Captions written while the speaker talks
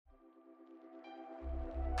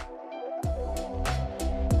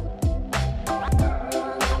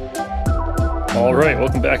All right,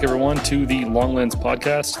 welcome back everyone to the Long Lens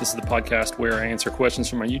Podcast. This is the podcast where I answer questions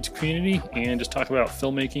from my YouTube community and just talk about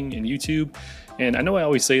filmmaking and YouTube. And I know I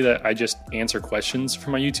always say that I just answer questions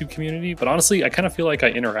from my YouTube community, but honestly, I kind of feel like I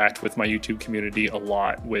interact with my YouTube community a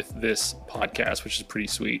lot with this podcast, which is pretty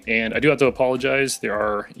sweet. And I do have to apologize. There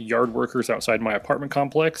are yard workers outside my apartment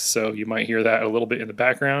complex, so you might hear that a little bit in the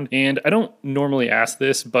background. And I don't normally ask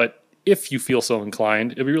this, but if you feel so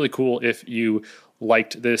inclined, it'd be really cool if you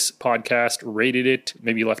liked this podcast, rated it,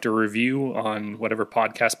 maybe left a review on whatever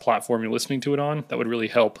podcast platform you're listening to it on. That would really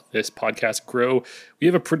help this podcast grow. We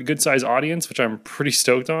have a pretty good size audience, which I'm pretty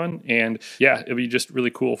stoked on. And yeah, it'd be just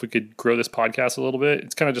really cool if we could grow this podcast a little bit.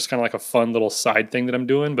 It's kind of like a fun little side thing that I'm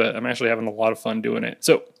doing, but I'm actually having a lot of fun doing it.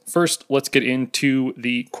 So first, let's get into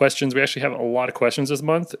the questions. We actually have a lot of questions this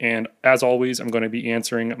month. And as always, I'm going to be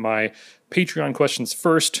answering my Patreon questions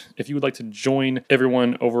first. If you would like to join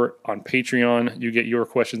everyone over on Patreon, you get your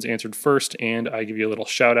questions answered first, and I give you a little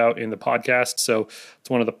shout out in the podcast. So it's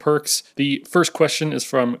one of the perks. The first question is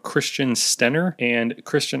from Christian Stenner, and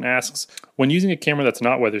Christian asks, when using a camera that's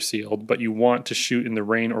not weather sealed, but you want to shoot in the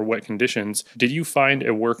rain or wet conditions, did you find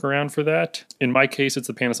a workaround for that? In my case, it's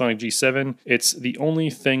the Panasonic G7. It's the only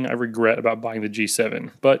thing I regret about buying the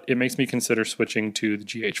G7, but it makes me consider switching to the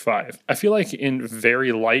GH5. I feel like in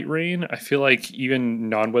very light rain, I feel like even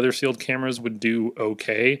non-weather sealed cameras would do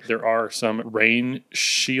okay. There are some rain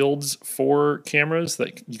shields for cameras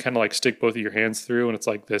that you kind of like stick both of your hands through, and it's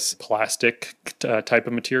like this plastic type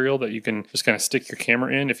of material that you can just kind of stick your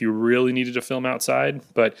camera in if you really needed to film outside.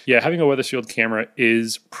 But yeah, having a weather sealed camera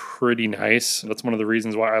is pretty nice. That's one of the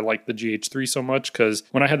reasons why I like the GH3 so much, because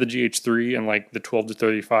when I had the GH3 and like the 12 to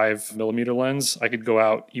 35 millimeter lens, I could go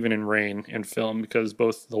out even in rain and film because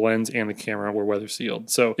both the lens and the camera were weather sealed.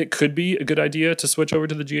 So it could be a good idea to switch over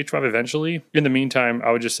to the GH5 eventually. In the meantime,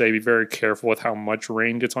 I would just say be very careful with how much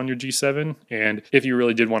rain gets on your G7. And if you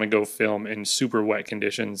really did want to go film in super wet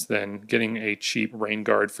conditions, then getting a cheap rain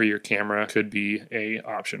guard for your camera could be an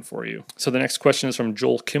option for you. So the next question is from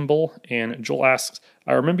Joel Kimball, and Joel asks,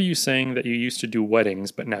 I remember you saying that you used to do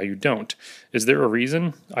weddings, but now you don't. Is there a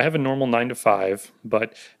reason? I have a normal 9 to 5,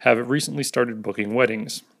 but have recently started booking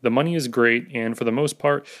weddings. The money is great, and for the most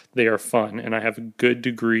part, they are fun, and I have a good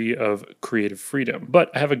degree of creative freedom. But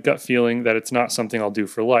I have a gut feeling that it's not something I'll do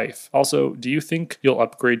for life. Also, do you think you'll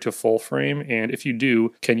upgrade to full frame? And if you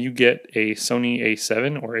do, can you get a Sony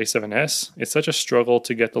A7 or A7S? It's such a struggle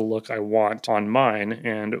to get the look I want on mine,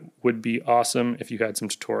 and would be awesome if you had some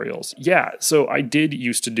tutorials. Yeah, so I did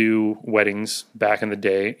used to do weddings back in the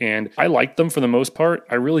day, and I liked them for the most part.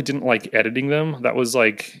 I really didn't like editing them. That was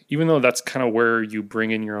like, even though that's kind of where you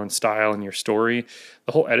bring in your own style and your story,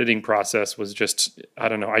 the whole editing process was just, I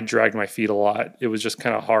don't know, I dragged my feet a lot. It was just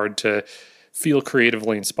kind of hard to feel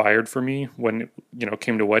creatively inspired for me when it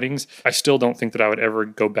came to weddings. I still don't think that I would ever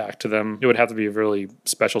go back to them. It would have to be a really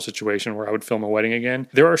special situation where I would film a wedding again.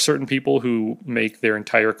 There are certain people who make their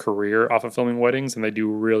entire career off of filming weddings, and they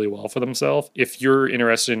do really well for themselves. If you're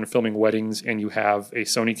interested in filming weddings and you have a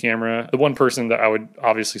Sony camera, the one person that I would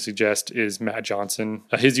obviously suggest is Matt Johnson.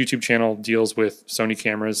 His YouTube channel deals with Sony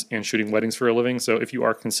cameras and shooting weddings for a living. So if you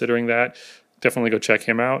are considering that, definitely go check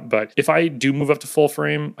him out. But if I do move up to full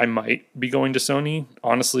frame, I might be going to Sony.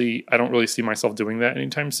 Honestly, I don't really see myself doing that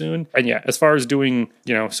anytime soon. And yeah, as far as doing,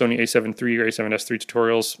 Sony A7 III or A7S III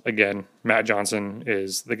tutorials, again, Matt Johnson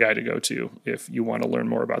is the guy to go to if you want to learn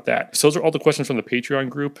more about that. So those are all the questions from the Patreon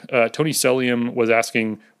group. Tony Sellium was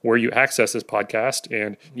asking where you access this podcast.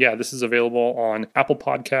 And yeah, this is available on Apple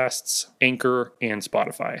Podcasts, Anchor, and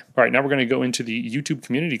Spotify. All right, now we're going to go into the YouTube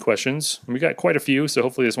community questions. We got quite a few, so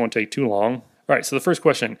hopefully this won't take too long. All right, so the first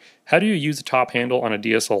question, how do you use a top handle on a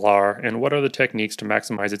DSLR, and what are the techniques to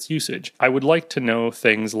maximize its usage? I would like to know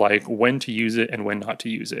things like when to use it and when not to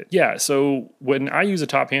use it. Yeah, so when I use a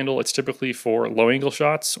top handle, it's typically for low angle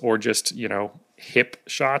shots or just, hip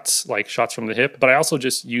shots, like shots from the hip, but I also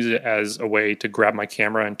just use it as a way to grab my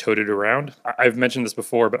camera and tote it around. I've mentioned this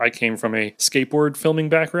before, but I came from a skateboard filming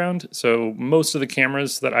background, so most of the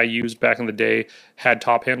cameras that I used back in the day had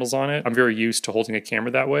top handles on it. I'm very used to holding a camera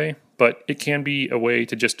that way, but it can be a way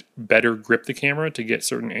to just better grip the camera to get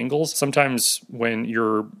certain angles. Sometimes when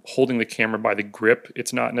you're holding the camera by the grip,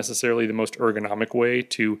 it's not necessarily the most ergonomic way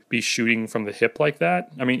to be shooting from the hip like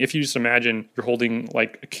that. I mean, if you just imagine you're holding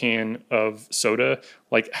like a can of soda,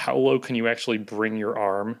 like how low can you actually bring your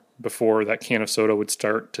arm before that can of soda would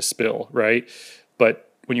start to spill, right? But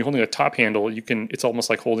when you're holding a top handle, it's almost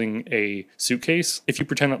like holding a suitcase. If you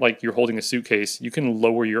pretend that like you're holding a suitcase, you can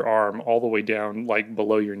lower your arm all the way down like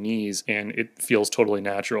below your knees and it feels totally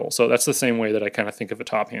natural. So that's the same way that I kind of think of a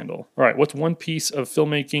top handle. All right, what's one piece of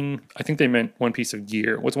filmmaking? I think they meant one piece of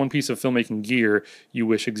gear. What's one piece of filmmaking gear you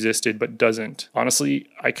wish existed but doesn't? Honestly,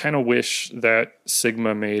 I kind of wish that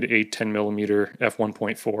Sigma made a 10mm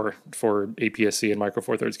f1.4 for APS-C and Micro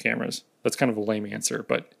Four Thirds cameras. That's kind of a lame answer,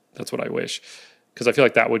 but that's what I wish, because I feel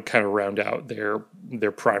like that would kind of round out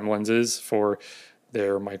their prime lenses for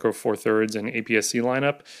their Micro Four Thirds and APS-C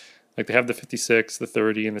lineup. Like they have the 56, the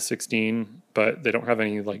 30, and the 16, but they don't have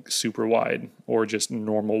any like super wide or just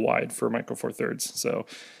normal wide for Micro Four Thirds. So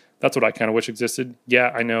that's what I kind of wish existed.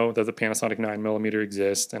 Yeah, I know that the Panasonic 9mm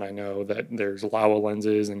exists, and I know that there's Laowa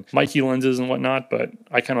lenses and Mikey lenses and whatnot, but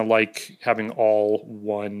I kind of like having all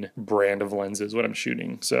one brand of lenses when I'm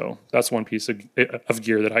shooting. So that's one piece of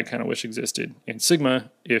gear that I kind of wish existed. And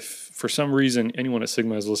Sigma, if for some reason anyone at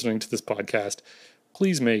Sigma is listening to this podcast,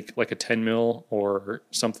 please make like a 10mm or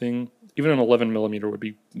something. Even an 11mm would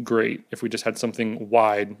be great if we just had something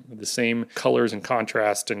wide with the same colors and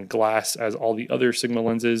contrast and glass as all the other Sigma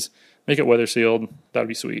lenses. Make it weather sealed. That would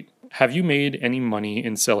be sweet. Have you made any money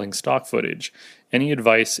in selling stock footage? Any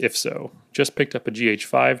advice if so? Just picked up a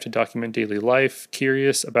GH5 to document daily life.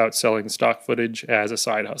 Curious about selling stock footage as a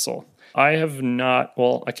side hustle. I have not,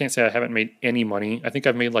 well, I can't say I haven't made any money. I think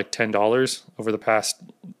I've made like $10 over the past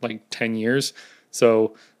like 10 years.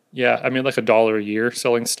 So yeah, I made like $1 a year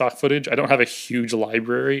selling stock footage. I don't have a huge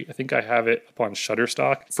library. I think I have it up on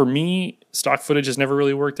Shutterstock. For me, stock footage has never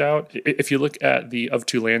really worked out. If you look at the Of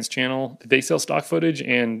Two Lands channel, they sell stock footage,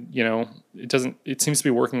 and it seems to be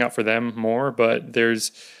working out for them more. But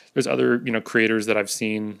there's other creators that I've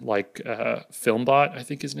seen, like Filmbot, I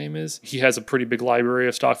think his name is. He has a pretty big library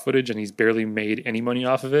of stock footage, and he's barely made any money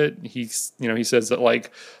off of it. He says that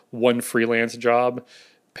like one freelance job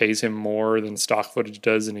pays him more than stock footage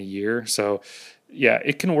does in a year. So yeah,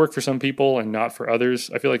 it can work for some people and not for others.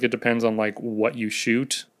 I feel like it depends on like what you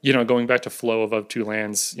shoot. Going back to Flo of Two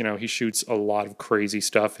Lands, he shoots a lot of crazy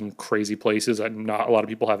stuff in crazy places that not a lot of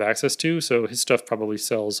people have access to. So his stuff probably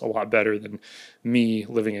sells a lot better than me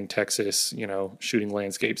living in Texas, shooting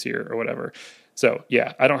landscapes here or whatever. So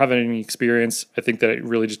yeah, I don't have any experience. I think that it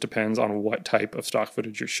really just depends on what type of stock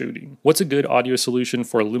footage you're shooting. What's a good audio solution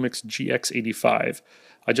for a Lumix GX85?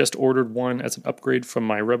 I just ordered one as an upgrade from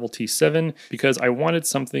my Rebel T7 because I wanted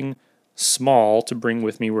something small to bring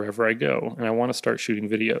with me wherever I go, and I want to start shooting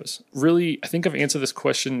videos. Really, I think I've answered this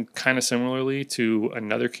question kind of similarly to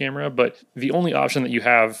another camera, but the only option that you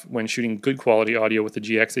have when shooting good quality audio with the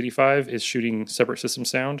GX85 is shooting separate system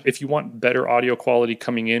sound. If you want better audio quality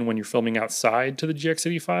coming in when you're filming outside to the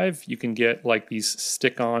GX85, you can get like these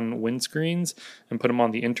stick-on windscreens and put them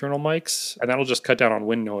on the internal mics, and that'll just cut down on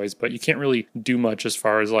wind noise, but you can't really do much as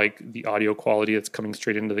far as like the audio quality that's coming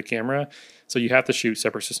straight into the camera. So you have to shoot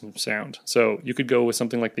separate system sound. So you could go with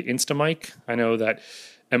something like the Instamic. I know that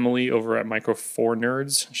Emily over at Micro Four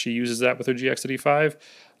Nerds, she uses that with her GX85.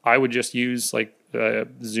 I would just use like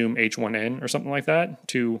Zoom H1N or something like that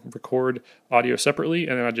to record audio separately,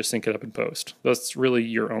 and then I'd just sync it up in post. That's really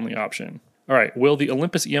your only option. All right, will the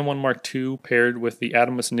Olympus EM1 Mark II paired with the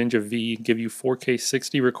Atomos Ninja V give you 4K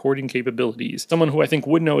 60 recording capabilities? Someone who I think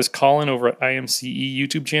would know is Colin over at IMCE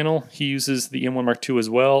YouTube channel. He uses the EM1 Mark II as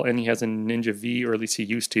well, and he has a Ninja V, or at least he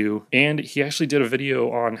used to. And he actually did a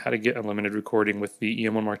video on how to get unlimited recording with the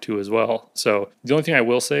EM1 Mark II as well. So the only thing I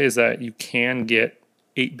will say is that you can get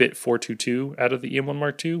 8-bit 422 out of the EM1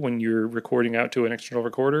 Mark II when you're recording out to an external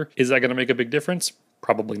recorder. Is that going to make a big difference?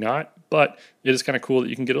 Probably not, but it is kind of cool that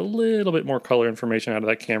you can get a little bit more color information out of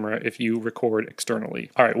that camera if you record externally.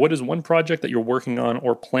 All right, what is one project that you're working on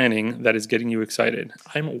or planning that is getting you excited?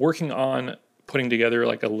 I'm working on putting together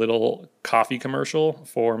like a little coffee commercial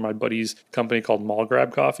for my buddy's company called Mall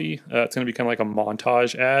Grab Coffee. It's going to be kind of like a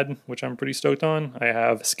montage ad, which I'm pretty stoked on. I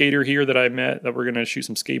have a skater here that I met that we're going to shoot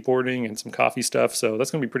some skateboarding and some coffee stuff. So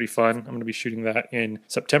that's going to be pretty fun. I'm going to be shooting that in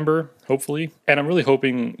September, hopefully. And I'm really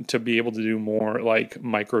hoping to be able to do more like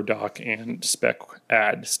micro doc and spec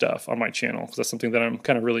ad stuff on my channel, because that's something that I'm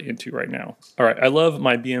kind of really into right now. All right, I love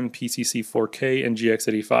my BM-PCC 4K and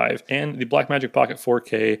GX85, and the Blackmagic Pocket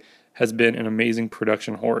 4K has been an amazing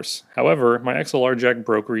production horse. However, my XLR jack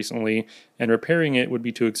broke recently, and repairing it would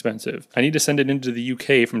be too expensive. I need to send it into the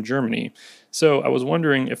UK from Germany. So I was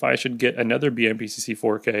wondering if I should get another BM-PCC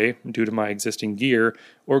 4K due to my existing gear,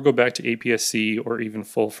 or go back to APS-C or even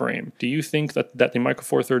full frame. Do you think that the Micro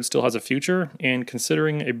Four Thirds still has a future? And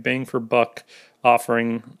considering a bang for buck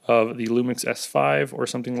offering of the Lumix S5 or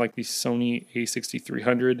something like the Sony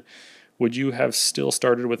A6300, would you have still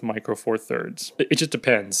started with Micro Four Thirds? It just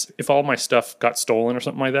depends. If all my stuff got stolen or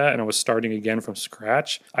something like that and I was starting again from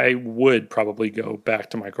scratch, I would probably go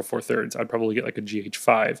back to Micro Four Thirds. I'd probably get like a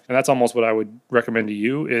GH5. And that's almost what I would recommend to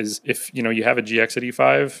you is if you have a GX at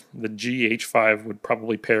E5, the GH5 would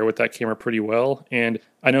probably pair with that camera pretty well. And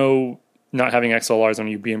I know not having XLRs on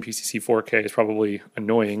your BMPCC 4K is probably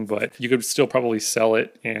annoying, but you could still probably sell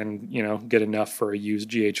it and, get enough for a used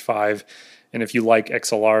GH5. And if you like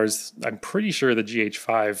XLRs, I'm pretty sure the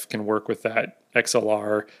GH5 can work with that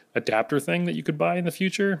XLR adapter thing that you could buy in the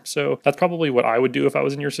future. So that's probably what I would do if I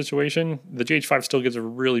was in your situation. The GH5 still gives a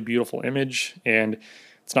really beautiful image, and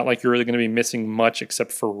it's not like you're really going to be missing much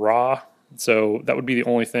except for RAW. So that would be the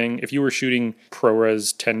only thing. If you were shooting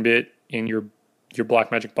ProRes 10-bit in your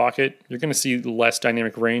Blackmagic Pocket, you're going to see less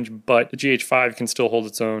dynamic range, but the GH5 can still hold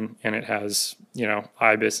its own, and it has,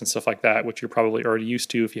 IBIS and stuff like that, which you're probably already used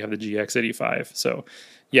to if you have the GX85. So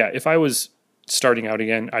yeah, if I was starting out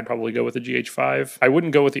again, I'd probably go with the GH5. I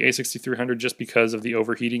wouldn't go with the A6300 just because of the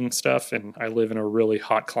overheating stuff, and I live in a really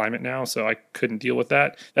hot climate now, so I couldn't deal with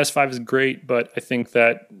that. S5 is great, but I think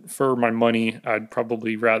that for my money, I'd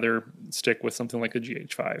probably rather stick with something like the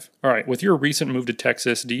GH5. All right, with your recent move to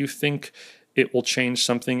Texas, do you think it will change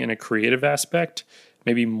something in a creative aspect?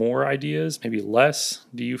 Maybe more ideas, maybe less?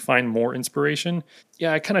 Do you find more inspiration?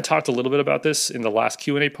 Yeah, I kind of talked a little bit about this in the last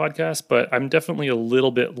Q&A podcast, but I'm definitely a little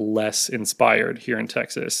bit less inspired here in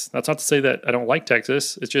Texas. That's not to say that I don't like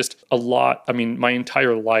Texas. It's just a lot. I mean, my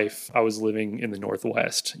entire life I was living in the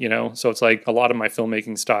Northwest, So it's like a lot of my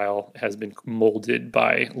filmmaking style has been molded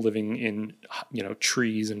by living in,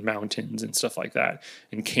 trees and mountains and stuff like that,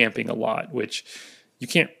 and camping a lot, which you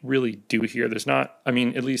can't really do here. There's not, at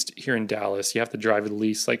least here in Dallas, you have to drive at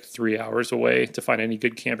least like 3 hours away to find any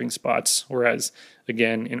good camping spots. Whereas,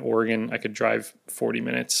 again, in Oregon, I could drive 40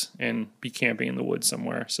 minutes and be camping in the woods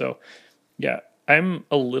somewhere. So, yeah, I'm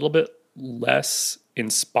a little bit less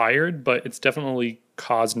inspired, but it's definitely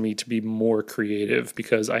caused me to be more creative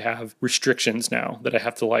because I have restrictions now that I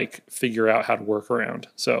have to figure out how to work around.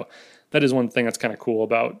 So that is one thing that's kind of cool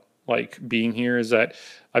about being here is that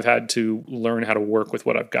I've had to learn how to work with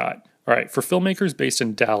what I've got. All right, for filmmakers based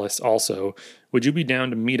in Dallas also, would you be down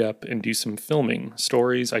to meet up and do some filming,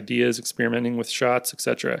 stories, ideas, experimenting with shots,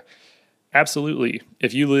 etc.? Absolutely.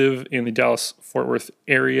 If you live in the Dallas-Fort Worth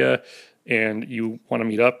area and you want to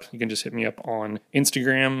meet up, you can just hit me up on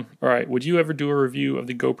Instagram. All right, would you ever do a review of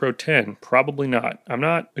the GoPro 10? Probably not. I'm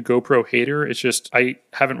not a GoPro hater. It's just I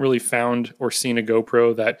haven't really found or seen a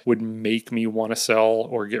GoPro that would make me want to sell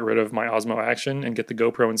or get rid of my Osmo Action and get the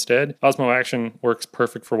GoPro instead. Osmo Action works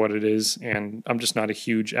perfect for what it is, and I'm just not a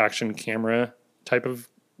huge action camera type of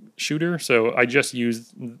shooter, so I just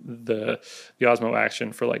use the Osmo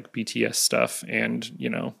Action for BTS stuff and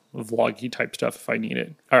vloggy type stuff if I need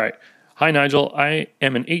it. All right. Hi Nigel, I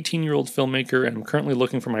am an 18-year-old filmmaker and I'm currently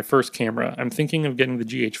looking for my first camera. I'm thinking of getting the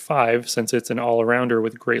GH5 since it's an all-arounder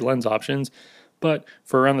with great lens options, but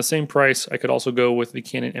for around the same price, I could also go with the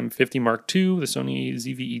Canon M50 Mark II, the Sony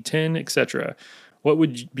ZV-E10, etc. What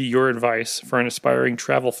would be your advice for an aspiring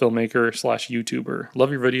travel filmmaker / YouTuber?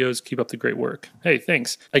 Love your videos. Keep up the great work. Hey,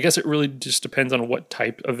 thanks. I guess it really just depends on what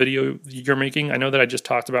type of video you're making. I know that I just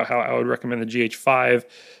talked about how I would recommend the GH5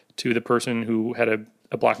 to the person who had a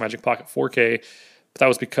Blackmagic Pocket 4K, but that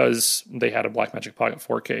was because they had a Blackmagic Pocket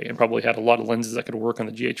 4K and probably had a lot of lenses that could work on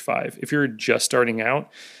the GH5. If you're just starting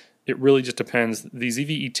out, it really just depends. The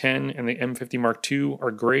ZV-E10 and the M50 Mark II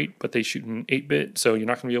are great, but they shoot in 8-bit, so you're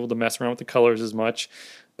not going to be able to mess around with the colors as much.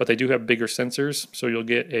 But they do have bigger sensors, so you'll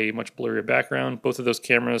get a much blurrier background. Both of those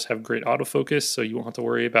cameras have great autofocus, so you won't have to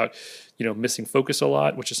worry about, missing focus a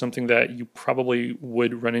lot, which is something that you probably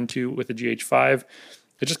would run into with the GH5.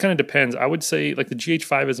 It just kind of depends. I would say the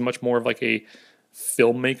GH5 is much more of a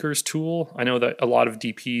filmmaker's tool. I know that a lot of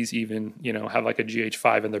DPs even, have a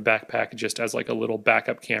GH5 in their backpack just as a little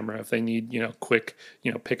backup camera if they need, quick,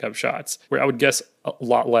 pickup shots. Where I would guess a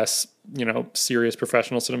lot less, serious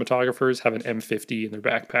professional cinematographers have an M50 in their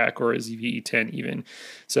backpack or a ZV-E10 even.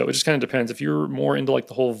 So it just kind of depends. If you're more into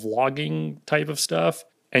the whole vlogging type of stuff,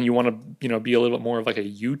 and you want to, be a little bit more of a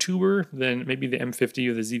YouTuber, then maybe the M50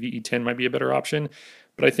 or the ZV-E10 might be a better option.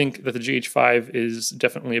 But I think that the GH5 is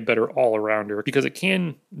definitely a better all-arounder because it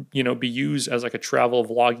can, be used as a travel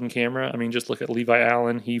vlogging camera. Just look at Levi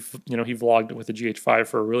Allen. He vlogged with the GH5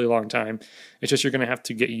 for a really long time. It's just you're going to have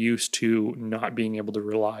to get used to not being able to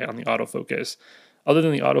rely on the autofocus. Other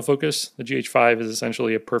than the autofocus, the GH5 is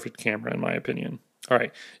essentially a perfect camera in my opinion. All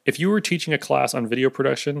right, if you were teaching a class on video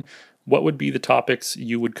production, what would be the topics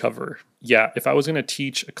you would cover? Yeah, if I was going to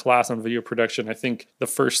teach a class on video production, I think the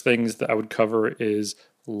first things that I would cover is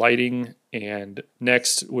lighting, and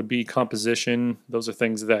next would be composition. Those are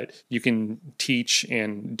things that you can teach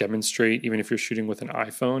and demonstrate even if you're shooting with an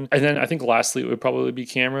iPhone. And then I think lastly, it would probably be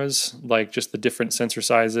cameras, like just the different sensor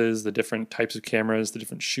sizes, the different types of cameras, the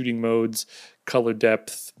different shooting modes, color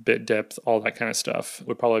depth, bit depth, all that kind of stuff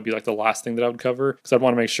would probably be like the last thing that I would cover, because I'd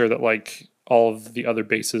want to make sure that like all of the other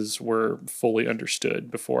bases were fully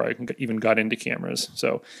understood before I even got into cameras.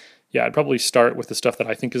 So yeah, I'd probably start with the stuff that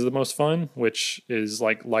I think is the most fun, which is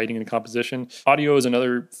like lighting and composition. Audio is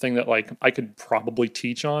another thing that like I could probably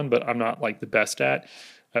teach on, but I'm not like the best at.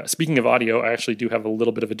 Speaking of audio, I actually do have a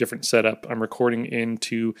little bit of a different setup. I'm recording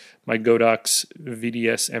into my Godox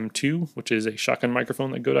VDS M2, which is a shotgun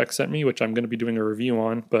microphone that Godox sent me, which I'm going to be doing a review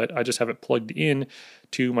on, but I just have it plugged in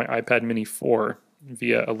to my iPad Mini 4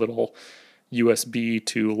 via a little USB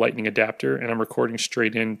to lightning adapter, and I'm recording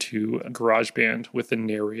straight into GarageBand with the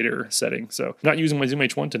narrator setting. So I'm not using my Zoom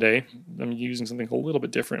H1 today. I'm using something a little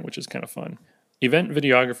bit different, which is kind of fun. Event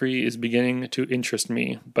videography is beginning to interest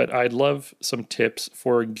me, but I'd love some tips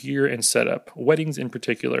for gear and setup. Weddings in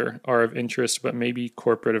particular are of interest, but maybe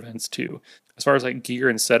corporate events too. As far as like gear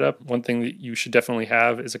and setup, one thing that you should definitely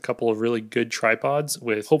have is a couple of really good tripods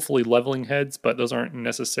with hopefully leveling heads, but those aren't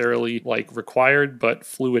necessarily like required, but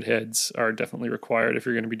fluid heads are definitely required if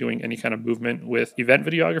you're going to be doing any kind of movement with event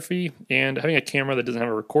videography. And having a camera that doesn't have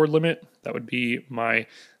a record limit, that would be my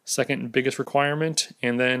second biggest requirement.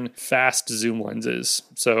 And then fast zoom lenses.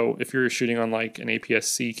 So if you're shooting on like an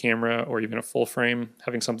APS-C camera or even a full frame,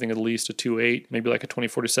 having something at least a 2.8, maybe like a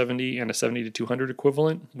 24-70 and a 70-200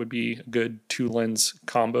 equivalent would be a good 2-lens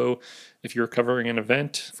combo if you're covering an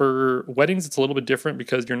event. For weddings, it's a little bit different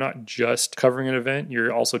because you're not just covering an event,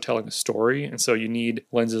 you're also telling a story. And so you need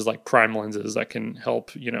lenses like prime lenses that can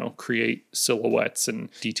help, create silhouettes and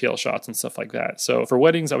detail shots and stuff like that. So for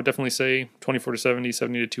weddings, I would definitely say 24-70,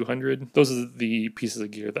 70-200. Those are the pieces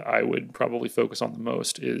of gear that I would probably focus on the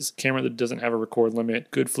most, is camera that doesn't have a record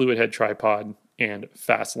limit, good fluid head tripod, and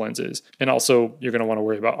fast lenses. And also, you're going to want to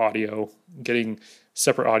worry about audio. Getting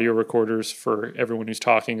separate audio recorders for everyone who's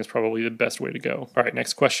talking is probably the best way to go. All right,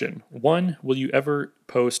 next question. 1, will you ever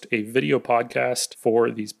post a video podcast for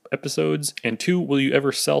these episodes? And 2, will you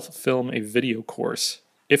ever self-film a video course?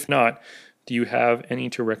 If not, do you have any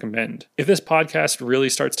to recommend? If this podcast really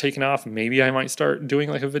starts taking off, maybe I might start doing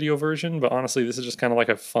like a video version, but honestly, this is just kind of like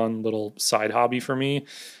a fun little side hobby for me.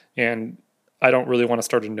 And I don't really want to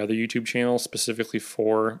start another YouTube channel specifically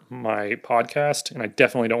for my podcast, and I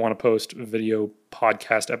definitely don't want to post video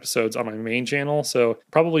podcast episodes on my main channel, so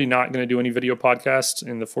probably not going to do any video podcasts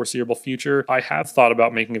in the foreseeable future. I have thought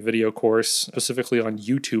about making a video course specifically on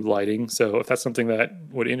YouTube lighting, so if that's something that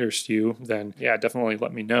would interest you, then yeah, definitely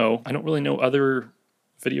let me know. I don't really know other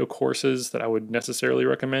video courses that I would necessarily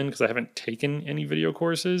recommend because I haven't taken any video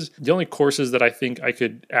courses. The only courses that I think I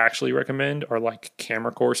could actually recommend are like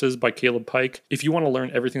camera courses by Caleb Pike. If you want to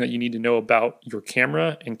learn everything that you need to know about your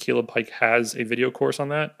camera, and Caleb Pike has a video course on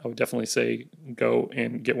that, I would definitely say go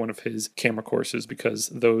and get one of his camera courses, because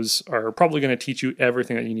those are probably going to teach you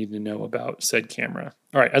everything that you need to know about said camera.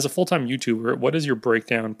 All right, as a full-time YouTuber, what is your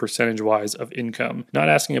breakdown percentage-wise of income? Not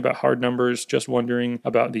asking about hard numbers, just wondering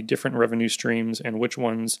about the different revenue streams and which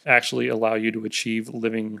ones actually allow you to achieve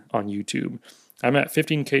living on YouTube. I'm at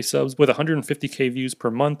 15K subs with 150K views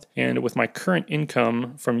per month, and with my current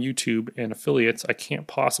income from YouTube and affiliates, I can't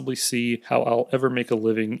possibly see how I'll ever make a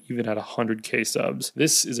living even at 100K subs.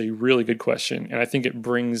 This is a really good question, and I think it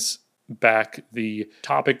brings back the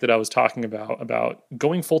topic that I was talking about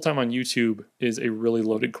going full-time on YouTube is a really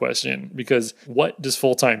loaded question, because what does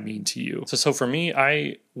full-time mean to you? So for me,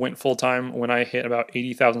 I went full-time when I hit about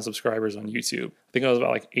 80,000 subscribers on YouTube. I think I was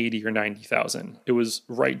about like 80 or 90,000. It was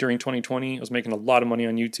right during 2020. I was making a lot of money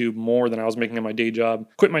on YouTube, more than I was making on my day job.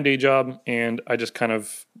 Quit my day job, and I just kind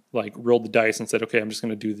of like rolled the dice and said, okay, I'm just going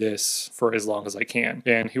to do this for as long as I can.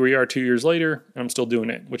 And here we are 2 years later, and I'm still doing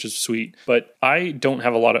it, which is sweet. But I don't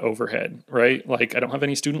have a lot of overhead, right? Like I don't have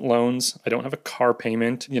any student loans. I don't have a car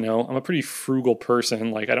payment. I'm a pretty frugal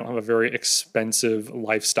person. Like I don't have a very expensive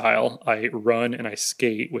lifestyle. I run and I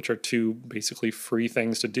skate, which are two basically free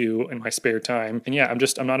things to do in my spare time. And yeah,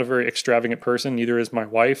 I'm not a very extravagant person. Neither is my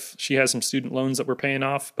wife. She has some student loans that we're paying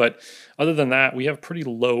off. But other than that, we have pretty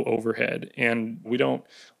low overhead, and we don't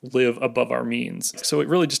live above our means. So it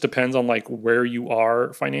really just depends on like where you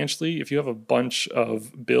are financially. If you have a bunch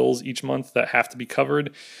of bills each month that have to be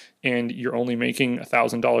covered, and you're only making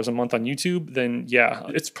 $1,000 a month on YouTube, then yeah,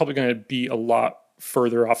 it's probably going to be a lot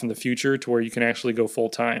further off in the future to where you can actually go full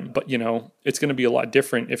time. But it's going to be a lot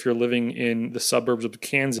different if you're living in the suburbs of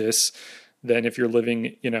Kansas than if you're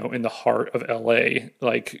living, in the heart of LA.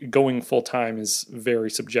 Like going full time is very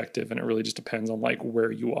subjective, and it really just depends on like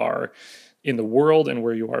where you are in the world and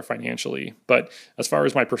where you are financially. But as far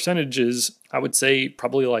as my percentages, I would say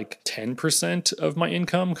probably like 10% of my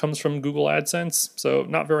income comes from Google AdSense. So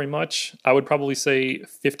not very much. I would probably say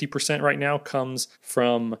 50% right now comes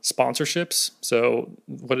from sponsorships. So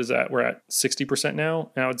what is that? We're at 60% now.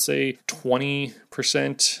 And I would say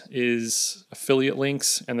 20% is affiliate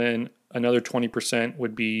links, and then another 20%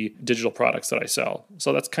 would be digital products that I sell.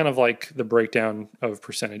 So that's kind of like the breakdown of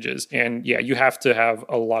percentages. And yeah, you have to have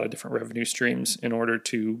a lot of different revenue streams in order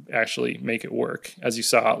to actually make it work. As you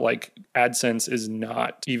saw, like AdSense is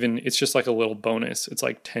not even, it's just like a little bonus. It's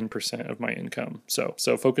like 10% of my income. So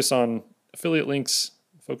focus on affiliate links,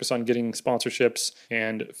 focus on getting sponsorships,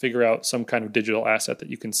 and figure out some kind of digital asset that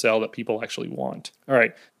you can sell that people actually want. All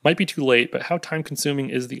right, might be too late, but how time consuming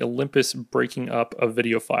is the Olympus breaking up of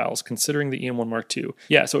video files considering the EM1 Mark II?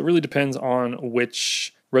 Yeah, so it really depends on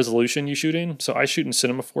which resolution you shoot in. So I shoot in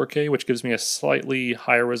Cinema 4K, which gives me a slightly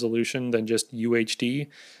higher resolution than just UHD.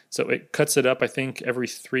 So it cuts it up, I think, every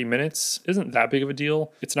 3 minutes. Isn't that big of a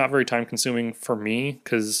deal. It's not very time consuming for me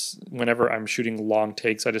because whenever I'm shooting long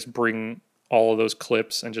takes, I just bring all of those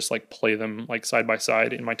clips and just like play them like side by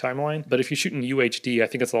side in my timeline. But if you shoot in UHD, I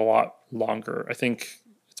think it's a lot longer. I think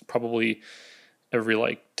it's probably every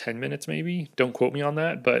like 10 minutes maybe. Don't quote me on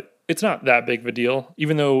that, but it's not that big of a deal,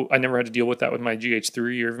 even though I never had to deal with that with my GH3 or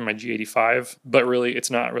even my G85, but really it's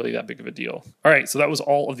not really that big of a deal. All right, so that was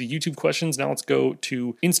all of the YouTube questions. Now let's go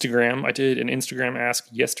to Instagram. I did an Instagram ask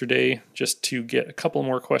yesterday just to get a couple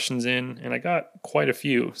more questions in, and I got quite a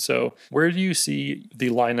few. So where do you see the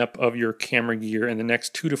lineup of your camera gear in the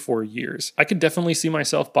next 2 to 4 years? I could definitely see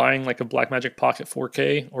myself buying like a Blackmagic Pocket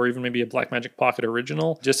 4K or even maybe a Blackmagic Pocket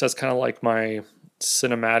Original, just as kind of like my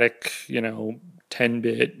cinematic,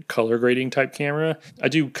 10-bit color grading type camera. I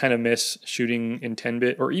do kind of miss shooting in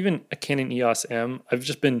 10-bit or even a Canon EOS M. I've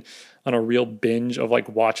just been on a real binge of like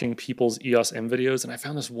watching people's EOS M videos, and I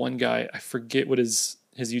found this one guy, I forget what his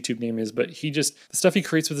YouTube name is, but the stuff he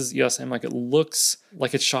creates with his EOS M, like it looks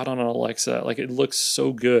like it's shot on an Alexa. Like it looks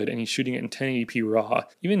so good, and he's shooting it in 1080p RAW.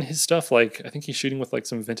 Even his stuff, like I think he's shooting with like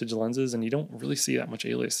some vintage lenses, and you don't really see that much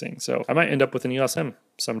aliasing. So I might end up with an EOS M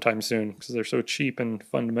sometime soon because they're so cheap and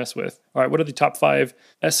fun to mess with. All right, what are the top 5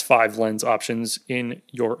 S5 lens options in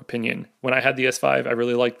your opinion? When I had the S5, I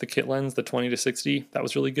really liked the kit lens, the 20 to 60. That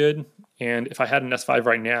was really good. And if I had an S5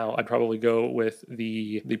 right now, I'd probably go with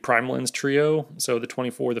the prime lens trio. So the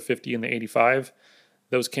 24, the 50, and the 85.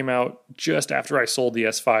 Those came out just after I sold the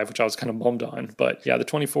S5, which I was kind of bummed on. But yeah, the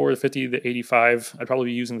 24, the 50, the 85, I'd probably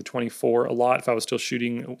be using the 24 a lot if I was still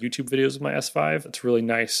shooting YouTube videos with my S5. It's really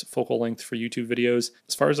nice focal length for YouTube videos.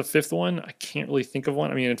 As far as a fifth one, I can't really think of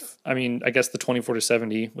one. I guess the 24 to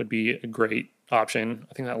 70 would be a great option.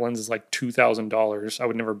 I think that lens is like $2,000. I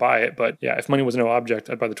would never buy it, but yeah, if money was no object,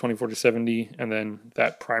 I'd buy the 24 to 70 and then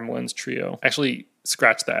that prime lens trio. Actually,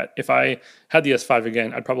 scratch that. If I had the S5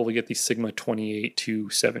 again, I'd probably get the Sigma 28 to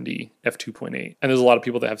 70 f2.8. And there's a lot of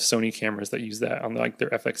people that have Sony cameras that use that on like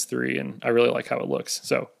their FX3, and I really like how it looks.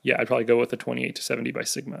 So yeah, I'd probably go with the 28 to 70 by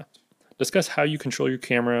Sigma. Discuss how you control your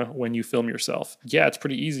camera when you film yourself. Yeah, it's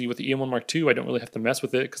pretty easy. With the EM1 Mark II, I don't really have to mess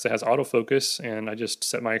with it because it has autofocus, and I just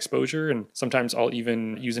set my exposure, and sometimes I'll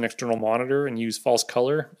even use an external monitor and use false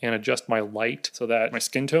color and adjust my light so that my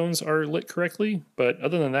skin tones are lit correctly. But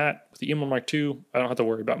other than that, with the EM1 Mark II, I don't have to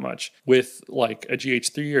worry about much. With like a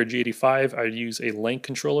GH3 or a G85, I'd use a link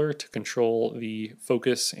controller to control the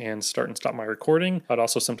focus and start and stop my recording. I'd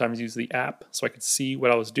also sometimes use the app so I could see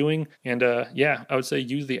what I was doing. And yeah, I would say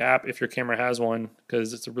use the app if your camera has one,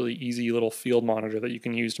 because it's a really easy little field monitor that you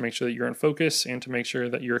can use to make sure that you're in focus and to make sure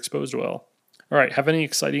that you're exposed well. All right, have any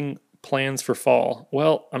exciting plans for fall?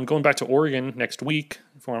 Well, I'm going back to Oregon next week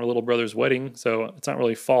for my little brother's wedding, so it's not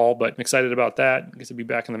really fall, but I'm excited about that. I get to be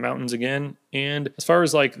back in the mountains again. And as far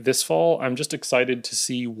as like this fall, I'm just excited to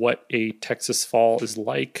see what a Texas fall is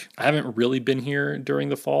like. I haven't really been here during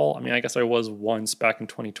the fall. I guess I was once back in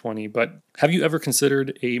 2020, but have you ever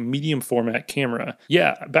considered a medium format camera?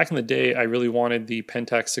 Yeah, back in the day, I really wanted the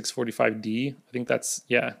Pentax 645D. I think that's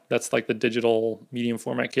like the digital medium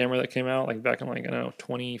format camera that came out like back in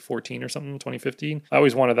 2014 or something, 2015. I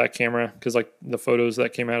always wanted that camera because like the photos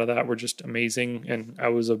that came out of that were just amazing. And I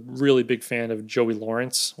was a really big fan of Joey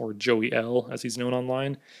Lawrence, or Joey L as he's known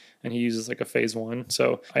online. And he uses like a phase 1.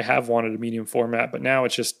 So I have wanted a medium format, but now it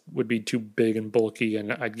just would be too big and bulky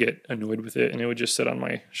and I'd get annoyed with it and it would just sit on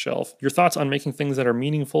my shelf. Your thoughts on making things that are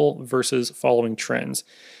meaningful versus following trends?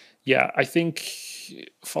 Yeah, I think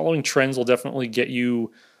following trends will definitely get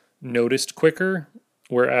you noticed quicker,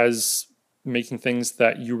 whereas making things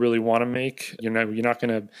that you really want to make, you're not going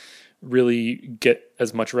to really get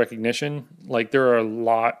as much recognition. Like, there are a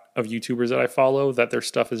lot of YouTubers that I follow that their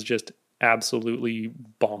stuff is just absolutely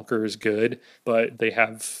bonkers good, but they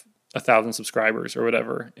have 1,000 subscribers or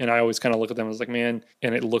whatever. And I always kind of look at them as like, man,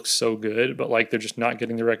 and it looks so good, but like they're just not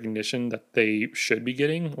getting the recognition that they should be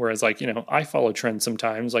getting. Whereas like, I follow trends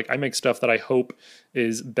sometimes. Like, I make stuff that I hope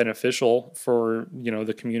is beneficial for,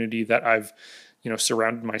 the community that I've,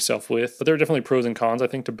 surrounded myself with. But there are definitely pros and cons, I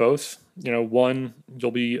think, to both. One,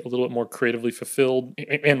 you'll be a little bit more creatively fulfilled,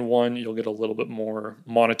 and one, you'll get a little bit more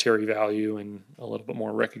monetary value and a little bit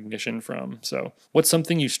more recognition from. So what's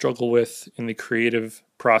something you struggle with in the creative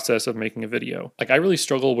process of making a video? Like, I really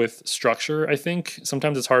struggle with structure, I think.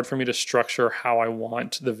 Sometimes it's hard for me to structure how I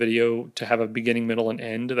want the video to have a beginning, middle, and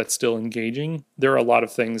end that's still engaging. There are a lot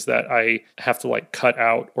of things that I have to like cut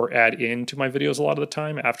out or add into my videos a lot of the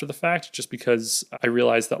time after the fact, just because I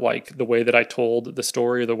realize that like the way that I told the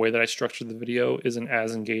story or the way that I structured the video isn't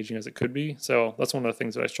as engaging as it could be. So that's one of the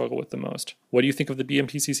things that I struggle with the most. What do you think of the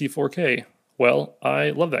BMPCC 4K? Well,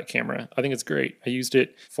 I love that camera. I think it's great. I used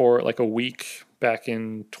it for like a week back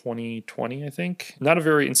in 2020, I think. Not a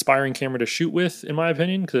very inspiring camera to shoot with, in my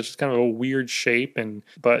opinion, because it's just kind of a weird shape,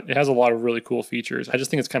 but it has a lot of really cool features. I just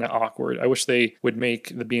think it's kind of awkward. I wish they would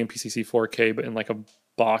make the BMPCC 4K, but in like a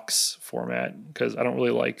box format, because I don't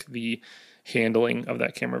really like the handling of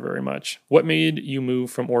that camera very much. What made you move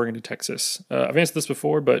from Oregon to Texas? I've answered this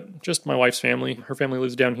before, but just my wife's family. Her family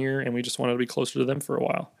lives down here, and we just wanted to be closer to them for a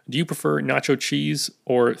while. Do you prefer nacho cheese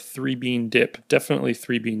or 3-bean dip? Definitely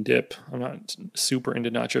 3-bean dip. I'm not super into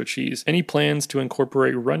nacho cheese. Any plans to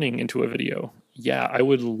incorporate running into a video? Yeah, I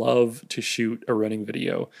would love to shoot a running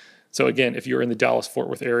video. So again, if you're in the Dallas-Fort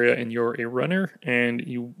Worth area and you're a runner and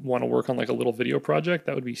you want to work on like a little video project,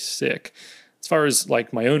 that would be sick. As far as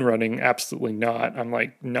like my own running, absolutely not. I'm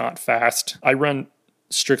like not fast. I run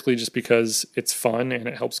strictly just because it's fun and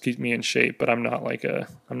it helps keep me in shape, but I'm not a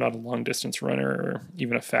long distance runner or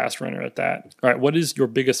even a fast runner at that. All right, what is your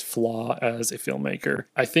biggest flaw as a filmmaker?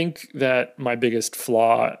 I think that my biggest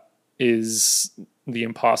flaw is the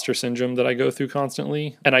imposter syndrome that I go through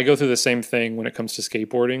constantly. And I go through the same thing when it comes to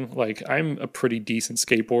skateboarding. Like, I'm a pretty decent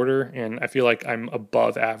skateboarder, and I feel like I'm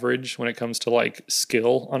above average when it comes to like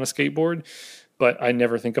skill on a skateboard, but I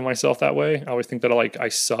never think of myself that way. I always think that I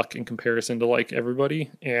suck in comparison to like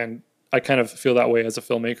everybody. And I kind of feel that way as a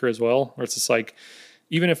filmmaker as well, where it's just like,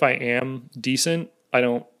 even if I am decent, I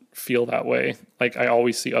don't feel that way. Like, I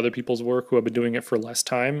always see other people's work who have been doing it for less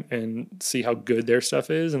time and see how good their stuff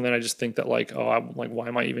is, and then I just think that like, oh, I'm like, why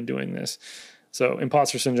am I even doing this? So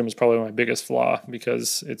imposter syndrome is probably my biggest flaw,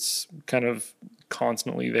 because it's kind of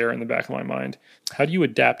constantly there in the back of my mind. How do you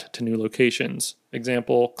adapt to new locations?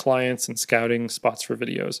 Example, clients and scouting spots for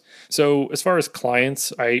videos. So as far as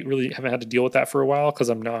clients, I really haven't had to deal with that for a while because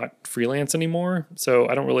I'm not freelance anymore. So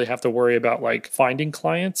I don't really have to worry about like finding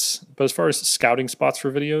clients. But as far as scouting spots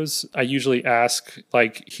for videos, I usually ask,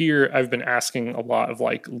 like here, I've been asking a lot of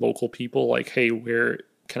like local people, like, hey, where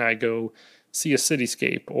can I go see a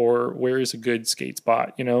cityscape, or where is a good skate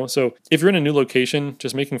spot, So if you're in a new location,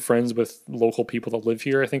 just making friends with local people that live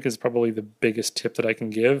here, I think is probably the biggest tip that I can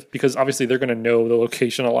give, because obviously they're going to know the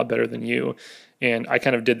location a lot better than you. And I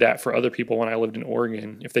kind of did that for other people when I lived in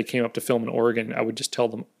Oregon. If they came up to film in Oregon, I would just tell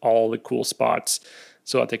them all the cool spots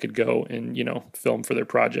so that they could go and, film for their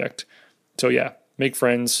project. So yeah, make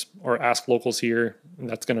friends or ask locals here. And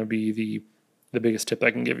that's going to be the biggest tip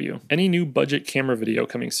I can give you. Any new budget camera video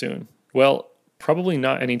coming soon? Well, probably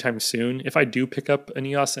not anytime soon. If I do pick up an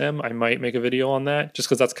EOS M, I might make a video on that, just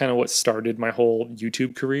because that's kind of what started my whole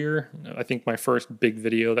YouTube career. I think my first big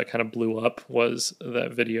video that kind of blew up was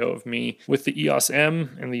that video of me with the EOS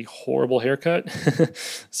M and the horrible haircut.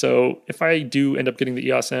 So if I do end up getting the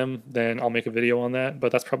EOS M, then I'll make a video on that,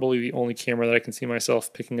 but that's probably the only camera that I can see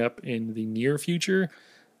myself picking up in the near future.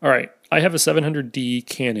 All right, I have a 700D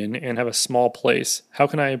Canon and have a small place. How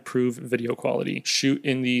can I improve video quality? Shoot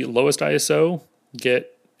in the lowest ISO,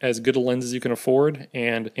 get as good a lens as you can afford,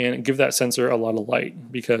 and give that sensor a lot of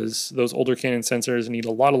light, because those older Canon sensors need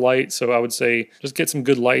a lot of light. So I would say just get some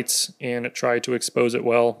good lights and try to expose it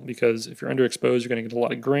well, because if you're underexposed, you're going to get a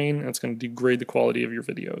lot of grain, and it's going to degrade the quality of your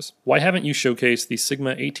videos. Why haven't you showcased the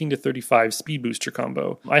Sigma 18-35 speed booster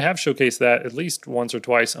combo? I have showcased that at least once or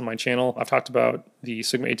twice on my channel. I've talked about the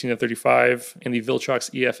Sigma 18-35 and the Viltrox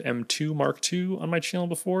EF-M2 Mark II on my channel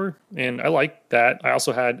before, and I like that. I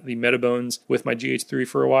also had the Metabones with my GH3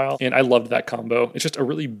 for a while, and I loved that combo. It's just a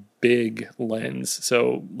really big lens,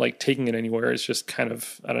 so like taking it anywhere is just kind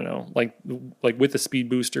of, I don't know, like with the speed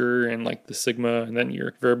booster and like the Sigma and then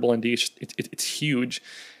your variable ND, it's huge.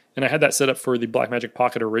 And I had that set up for the Blackmagic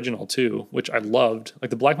Pocket Original too, which I loved.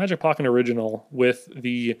 Like the Blackmagic Pocket Original with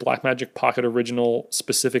the Blackmagic Pocket Original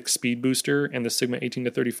specific speed booster and the Sigma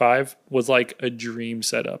 18-35 was like a dream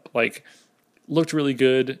setup. Like looked really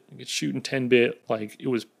good. You could shoot in 10-bit. Like it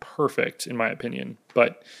was perfect in my opinion,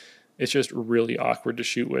 but it's just really awkward to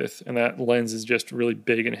shoot with. And that lens is just really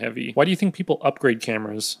big and heavy. Why do you think people upgrade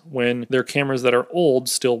cameras when their cameras that are old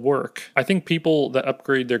still work? I think people that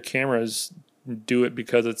upgrade their cameras do it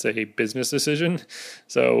because it's a business decision.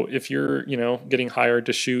 So if you're, getting hired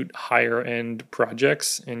to shoot higher end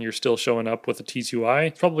projects and you're still showing up with a T2i,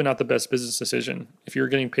 it's probably not the best business decision. If you're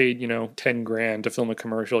getting paid, $10,000 to film a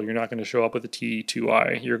commercial, you're not going to show up with a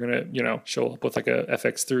T2i. You're going to, show up with like a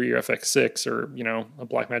FX3 or FX6 or, a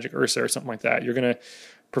Blackmagic Ursa or something like that. You're going to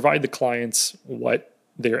provide the clients what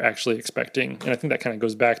they're actually expecting. And I think that kind of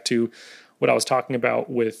goes back to what I was talking about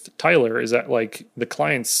with Tyler, is that like the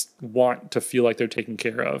clients want to feel like they're taken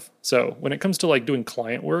care of. So when it comes to like doing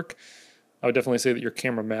client work, I would definitely say that your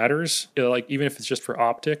camera matters. Like even if it's just for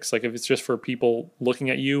optics, like if it's just for people looking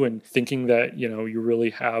at you and thinking that, you really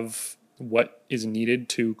have what is needed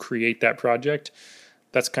to create that project,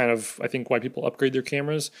 that's kind of, I think, why people upgrade their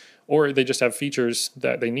cameras, or they just have features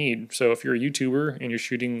that they need. So if you're a YouTuber and you're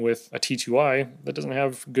shooting with a T2i that doesn't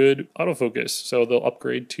have good autofocus, so they'll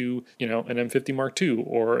upgrade to, an M50 Mark II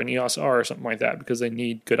or an EOS R or something like that because they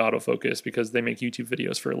need good autofocus because they make YouTube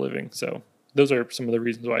videos for a living. So those are some of the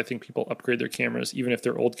reasons why I think people upgrade their cameras, even if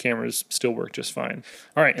their old cameras still work just fine.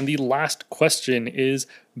 All right, and the last question is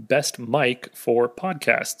best mic for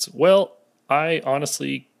podcasts. Well, I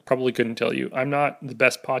honestly probably couldn't tell you. I'm not the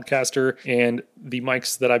best podcaster, and the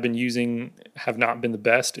mics that I've been using have not been the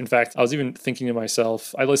best. In fact, I was even thinking to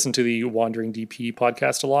myself, I listen to the Wandering DP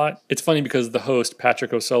podcast a lot. It's funny because the host,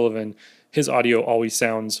 Patrick O'Sullivan, his audio always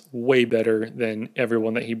sounds way better than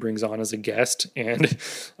everyone that he brings on as a guest. And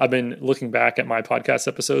I've been looking back at my podcast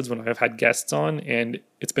episodes when I've had guests on, and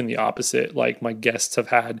it's been the opposite. Like my guests have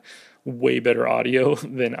had way better audio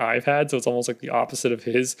than I've had, so it's almost like the opposite of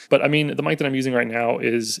his. But I mean, the mic that I'm using right now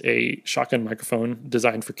is a shotgun microphone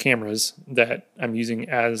designed for cameras that I'm using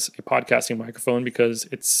as a podcasting microphone because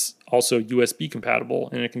it's also USB compatible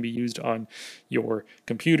and it can be used on your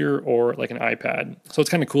computer or like an iPad. So it's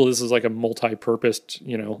kind of cool. This is like a multi-purposed,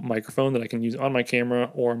 microphone that I can use on my camera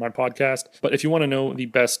or my podcast. But if you want to know the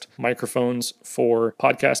best microphones for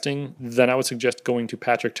podcasting, then I would suggest going to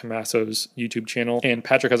Patrick Tomasso's YouTube channel. And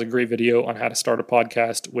Patrick has a great video on how to start a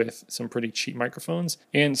podcast with some pretty cheap microphones.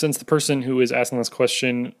 And since the person who is asking this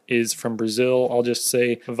question is from Brazil, I'll just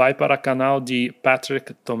say, vai para o canal de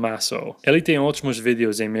Patrick Tomasso. Ele tem ótimos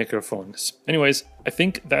vídeos em microfones. Anyways, I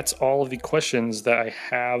think that's all of the questions that I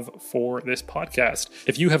have for this podcast.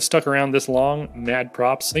 If you have stuck around this long, mad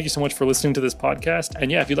props. Thank you so much for listening to this podcast.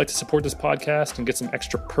 And yeah, if you'd like to support this podcast and get some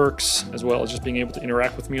extra perks, as well as just being able to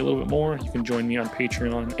interact with me a little bit more, you can join me on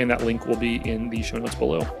Patreon, and that link will be in the show notes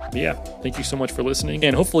below. But yeah, thank you so much for listening.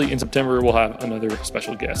 And hopefully in September, we'll have another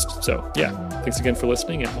special guest. So yeah, thanks again for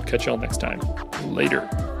listening, and I'll catch y'all next time.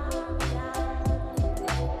 Later.